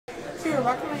you were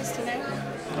recognized today.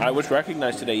 I was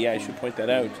recognized today. Yeah, I should point that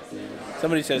out.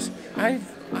 Somebody says,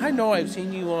 I know I've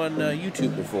seen you on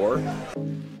YouTube before.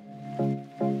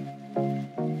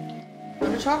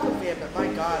 I'm a chocolate fan, but my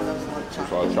God, that was a lot of chocolate.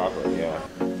 There's a lot of chocolate, yeah.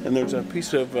 And there's a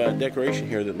piece of decoration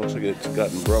here that looks like it's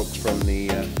gotten broke from the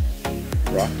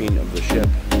rocking of the ship.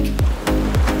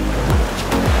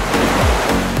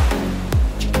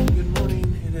 Good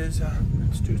morning. It is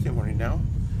it's Tuesday morning now.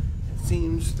 It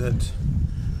seems that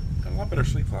I got a lot better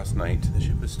sleep last night. The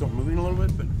ship is still moving a little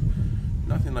bit, but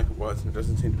nothing like it was, and it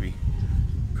doesn't seem to be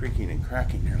creaking and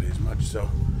cracking nearly as much. So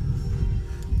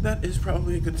that is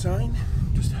probably a good sign.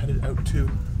 Just headed out to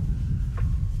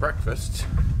breakfast,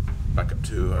 back up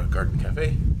to Garden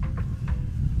Cafe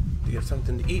to get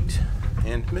something to eat.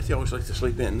 And Missy always likes to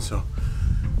sleep in, so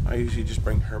I usually just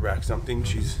bring her back something.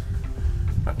 She's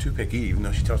not too picky, even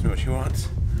though she tells me what she wants.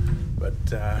 But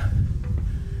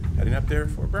heading up there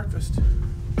for breakfast.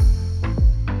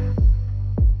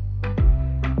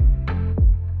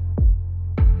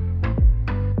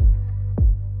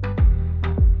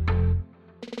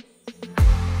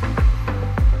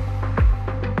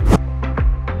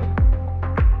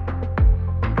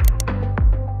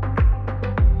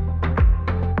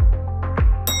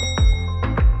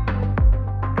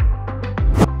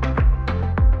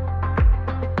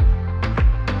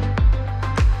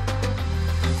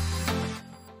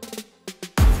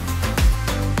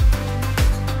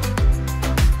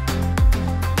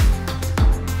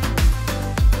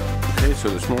 So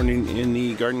this morning in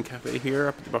the Garden Cafe here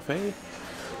up at the buffet,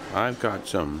 I've got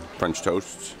some French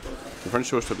toasts. The French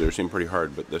toast up there seemed pretty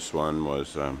hard, but this one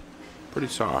was pretty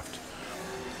soft.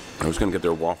 I was going to get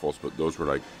their waffles, but those were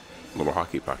like little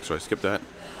hockey pucks, so I skipped that.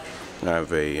 I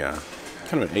have a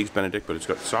kind of an Eggs Benedict, but it's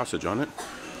got sausage on it.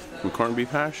 Some corned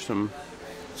beef hash, some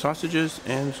sausages,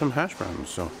 and some hash browns.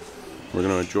 So we're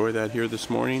going to enjoy that here this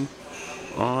morning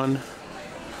on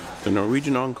the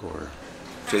Norwegian Encore.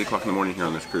 It's 8 o'clock in the morning here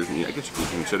on this cruise, and I guess you can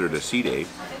consider it a sea day.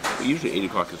 But usually 8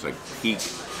 o'clock is like peak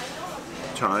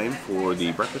time for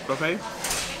the breakfast buffet.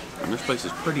 And this place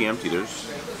is pretty empty. There's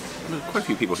quite a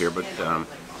few people here, but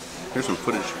here's some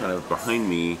footage kind of behind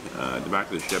me at the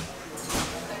back of the ship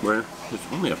where there's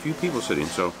only a few people sitting.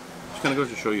 So it just kind of goes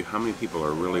to show you how many people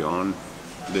are really on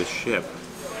this ship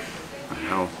and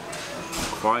how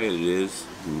quiet it is,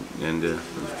 and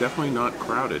it's definitely not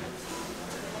crowded.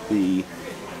 The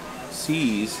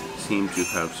seas seem to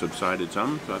have subsided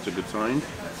some, so that's a good sign.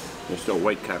 There's still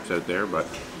white caps out there, but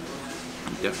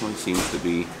it definitely seems to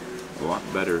be a lot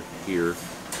better here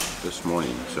this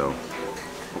morning. So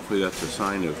hopefully that's a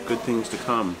sign of good things to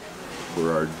come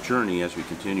for our journey as we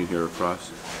continue here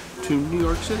across to New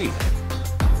York City.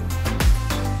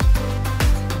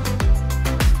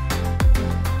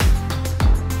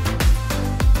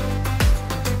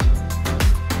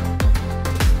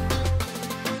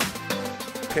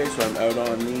 Okay, so I'm out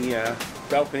on the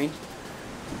balcony.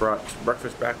 Brought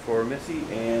breakfast back for Missy,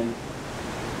 and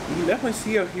you can definitely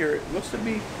see out here, it looks to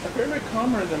be a fair bit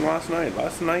calmer than last night.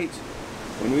 Last night,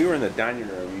 when we were in the dining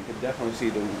room, you could definitely see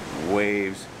the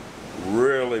waves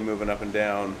really moving up and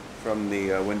down from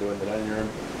the window in the dining room.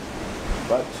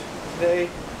 But today,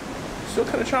 still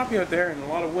kind of choppy out there and a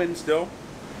lot of wind still.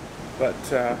 But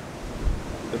the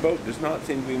boat does not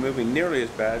seem to be moving nearly as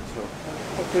bad, so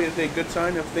hopefully it's a good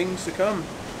sign of things to come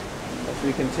as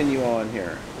we continue on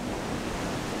here.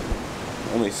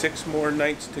 Only 6 more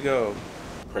nights to go.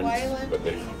 Violent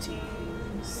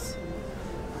paintings.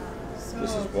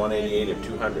 This is 188 of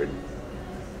 200.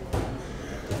 I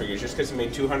figure just because he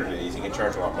made 200 of these, he can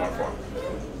charge a lot more for them.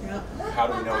 Yep. How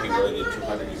do we know he really did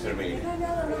 200? He could have made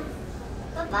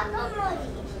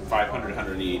 500,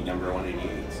 188, number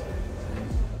 188.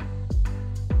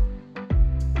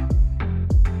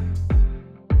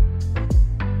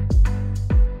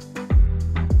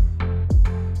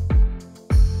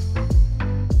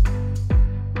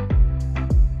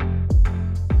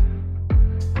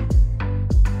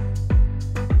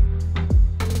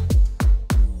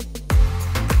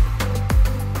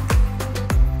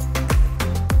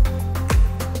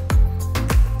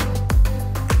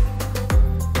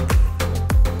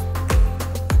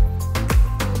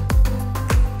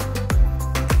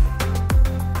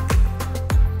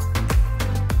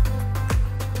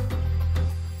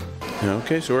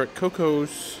 Okay, so we're at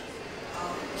Coco's.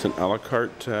 It's an a la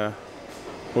carte,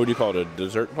 what would you call it, a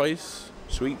dessert place?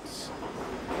 Sweets.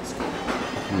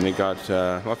 And they got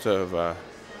lots of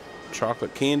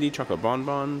chocolate candy, chocolate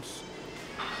bonbons,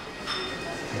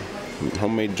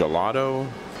 homemade gelato.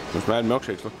 Those mad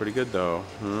milkshakes look pretty good though.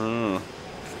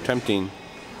 Tempting.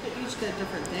 They each get a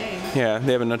different day. Yeah,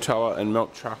 they have a Nutella and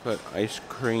milk chocolate ice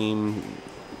cream.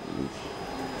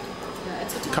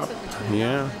 It's a Cup. toss-up between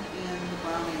Yeah. that one and the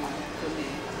brownie one for me.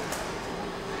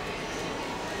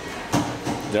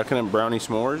 Is that kind of brownie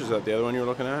s'mores? Is that the other one you were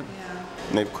looking at? Yeah.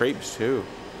 And they have crepes too.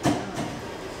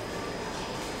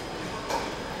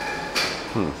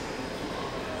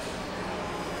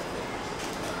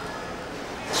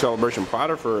 Celebration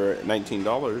platter for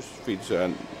 $19 feeds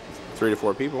 3 to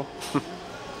 4 people.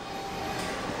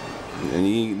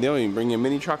 And they'll even bring you a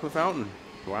mini chocolate fountain.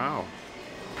 Wow.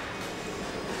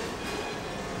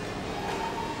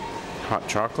 Hot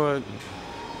chocolate,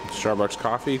 Starbucks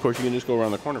coffee. Of course, you can just go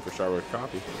around the corner for Starbucks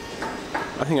coffee.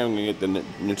 I think I'm going to get the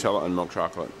Nutella and milk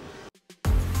chocolate.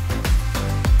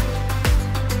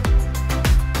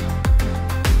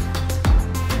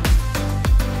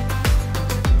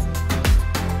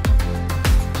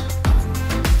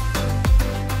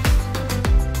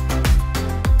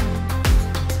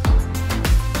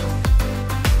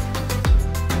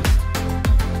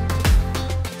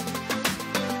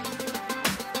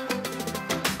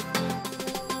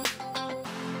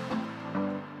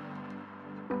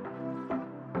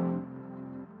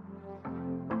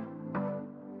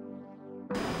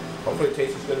 Hopefully it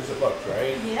tastes as good as it looks,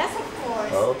 right? Yes, of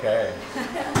course. Okay.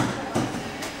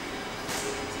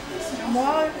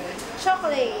 More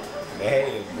chocolate.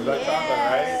 Hey, we like chocolate,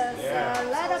 right? Yes, a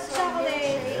lot of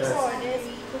chocolate for this.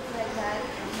 Cook like that.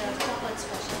 The chocolate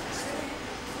specialist.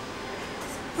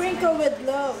 Sprinkle with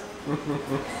love.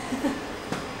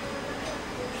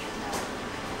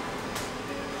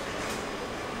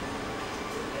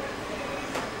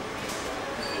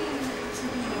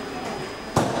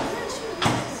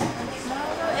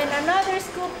 And another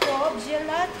scoop of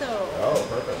gelato. Oh,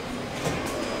 perfect.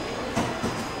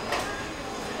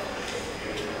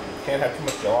 Can't have too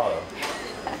much gelato.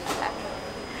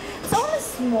 It's only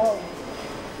small.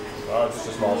 Oh, just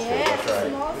a small scoop. Yeah, That's right.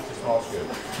 small. Just a small scoop.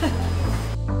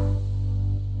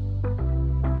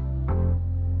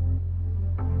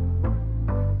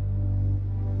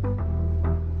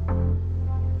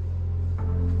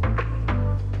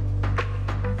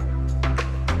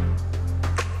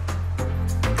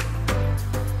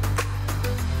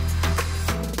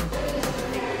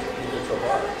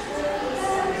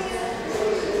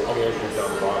 Okay, it's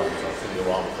down the bottom, so I'll send you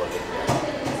along before I get to that.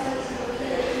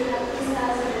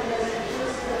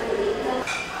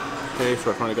 Okay,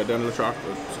 so I finally got down to the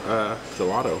chocolate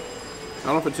gelato. I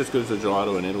don't know if it's as good as the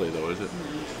gelato in Italy, though, is it?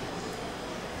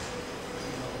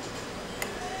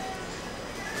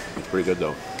 It's pretty good,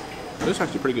 though. This is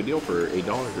actually a pretty good deal for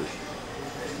 $8.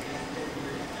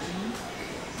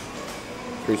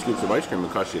 3 scoops of ice cream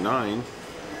would cost you $9.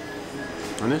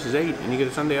 And this is $8, and you get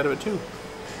a sundae out of it, too.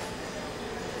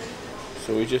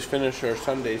 So we just finished our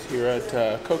Sundaes here at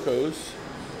Coco's,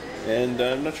 and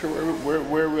I'm not sure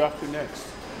where we're off to next.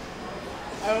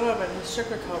 I don't know, but it's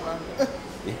sugar coma.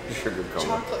 Sugar coma.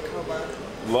 Chocolate coma.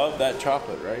 Love that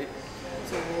chocolate, right?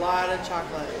 It's a lot of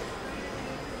chocolate.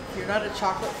 If you're not a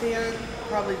chocolate fan,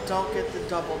 probably don't get the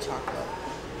double chocolate.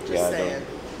 Just saying.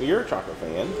 Well, you're a chocolate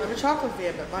fan. I'm a chocolate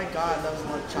fan, but my God, that was a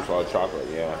lot of There's a chocolate. lot of chocolate,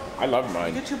 yeah. I love You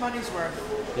mine. get your money's worth.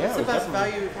 Yeah, It's the it was best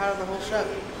definitely- value we've had on the whole ship.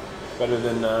 Better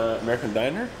than American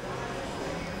Diner?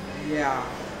 Yeah.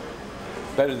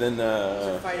 Better than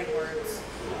Fighting words.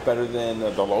 better than the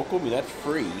local? I mean, that's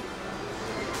free.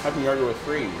 How can you argue with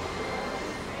free?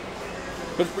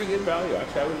 But it's pretty good value,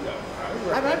 actually. I would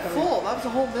I'm recommend full. That was a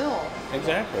whole meal.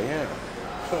 Exactly, yeah.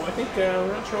 So I think, we're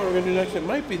not sure what we're going to do next. It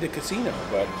might be the casino,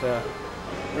 but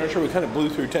we're not sure. We kind of blew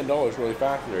through $10 really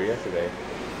fast there yesterday.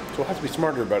 So we'll have to be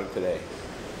smarter about it today.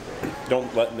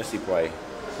 Don't let Missy play.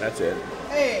 That's it.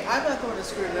 Hey, I'm not the one who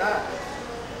screwed it up.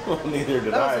 Well, neither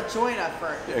did I. That was a joint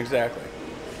effort. Yeah, exactly.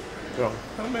 So,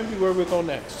 that might be where we go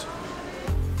next.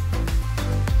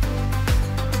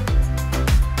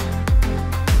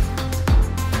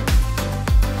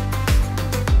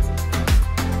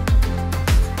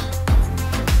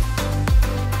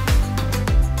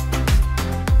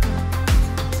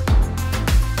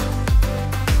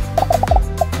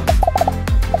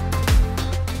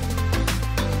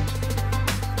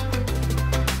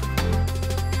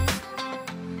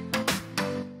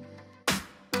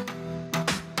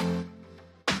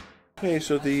 Okay,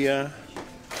 so the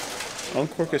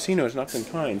Encore Casino has not been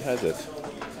kind, has it?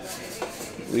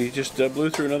 We just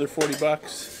blew through another $40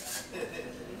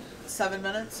 7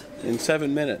 minutes? in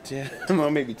 7 minutes. Yeah, well,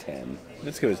 maybe 10.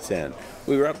 Let's give it 10.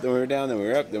 We were up, then we were down, then we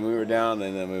were up, then we were down,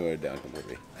 and then we were down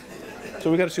completely. So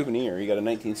we got a souvenir. You got a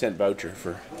 19-cent voucher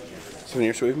for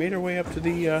souvenir. So we've made our way up to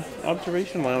the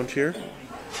observation lounge here.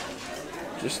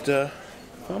 Just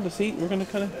found a seat, and we're going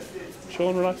to kind of chill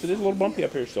and relax. It is a little bumpy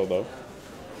up here still, though.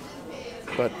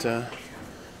 But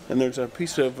And there's a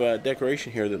piece of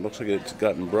decoration here that looks like it's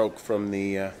gotten broke from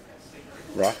the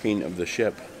rocking of the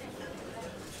ship.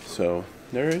 So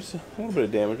there is a little bit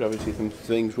of damage. Obviously, some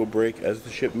things will break as the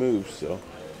ship moves. So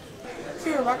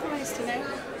You were recognized today?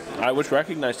 I was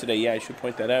recognized today. Yeah, I should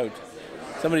point that out.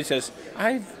 Somebody says,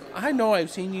 I know I've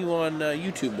seen you on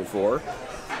YouTube before,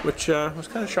 which was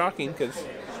kind of shocking because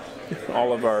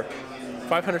all of our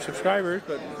 500 subscribers,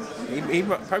 but he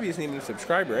probably isn't even a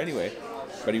subscriber anyway,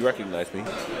 but he recognized me.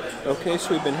 Okay,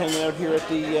 so we've been hanging out here at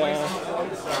the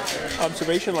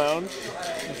observation lounge,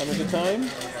 having a good time,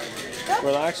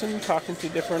 relaxing, talking to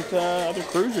different other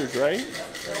cruisers, right?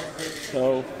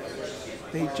 So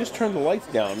they just turned the lights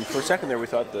down. For a second there we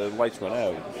thought the lights went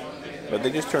out, but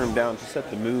they just turned them down to set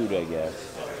the mood, I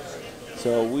guess.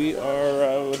 So we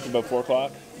are, it's about 4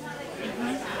 o'clock?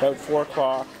 About 4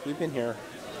 o'clock. We've been here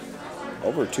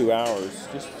over 2 hours,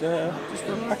 just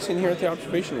relaxing here at the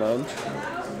observation lounge,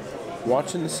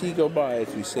 watching the sea go by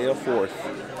as we sail forth.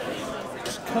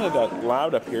 It's kind of got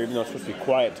loud up here, even though it's supposed to be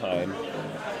quiet time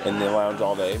in the lounge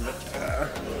all day.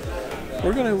 But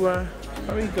we're going to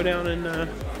probably go down and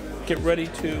get ready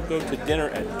to go to dinner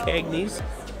at Cagney's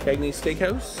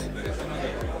Steakhouse.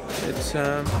 It's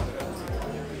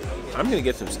I'm going to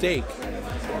get some steak.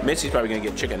 Missy's probably going to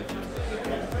get chicken.